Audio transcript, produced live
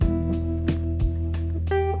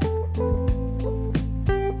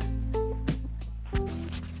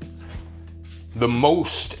The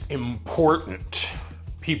most important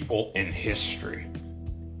people in history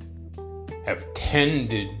have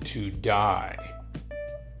tended to die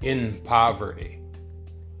in poverty,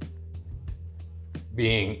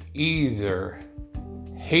 being either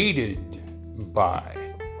hated by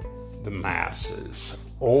the masses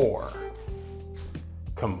or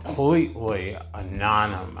completely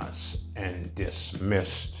anonymous and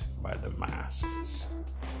dismissed by the masses.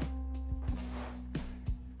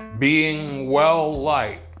 Being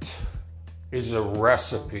well-liked is a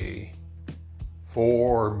recipe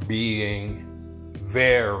for being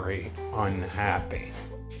very unhappy.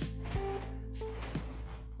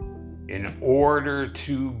 In order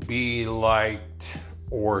to be liked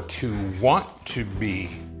or to want to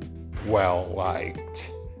be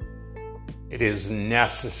well-liked, it is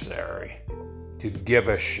necessary to give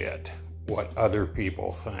a shit what other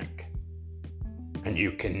people think. And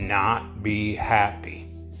you cannot be happy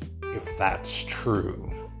if that's true.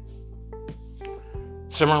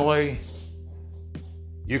 Similarly,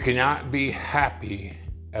 you cannot be happy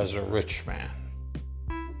as a rich man.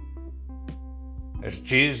 As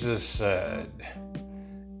Jesus said,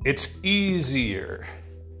 it's easier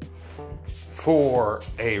for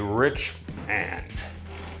a rich man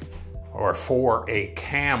or for a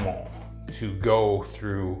camel to go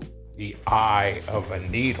through the eye of a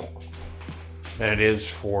needle than it is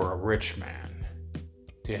for a rich man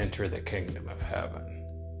to enter the kingdom of heaven.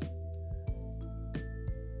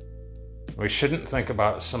 We shouldn't think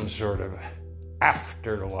about some sort of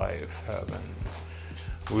afterlife heaven.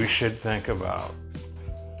 We should think about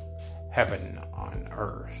heaven on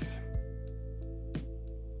earth.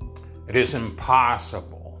 It is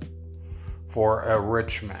impossible for a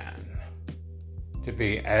rich man to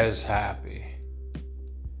be as happy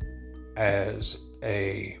as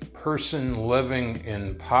a person living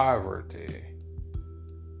in poverty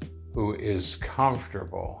who is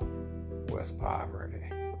comfortable with poverty.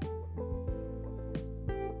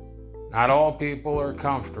 Not all people are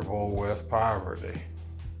comfortable with poverty.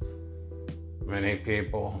 Many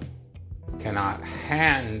people cannot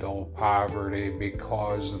handle poverty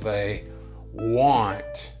because they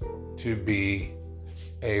want to be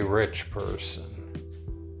a rich person.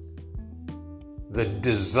 The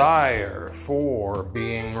desire for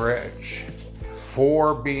being rich,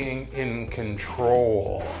 for being in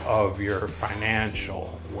control of your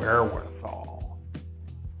financial wherewithal,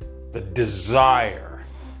 the desire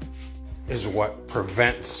is what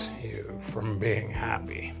prevents you from being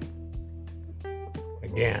happy.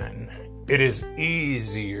 Again, it is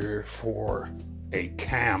easier for a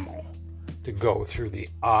camel to go through the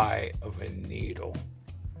eye of a needle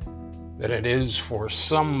than it is for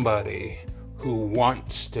somebody who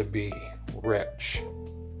wants to be rich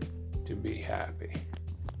to be happy.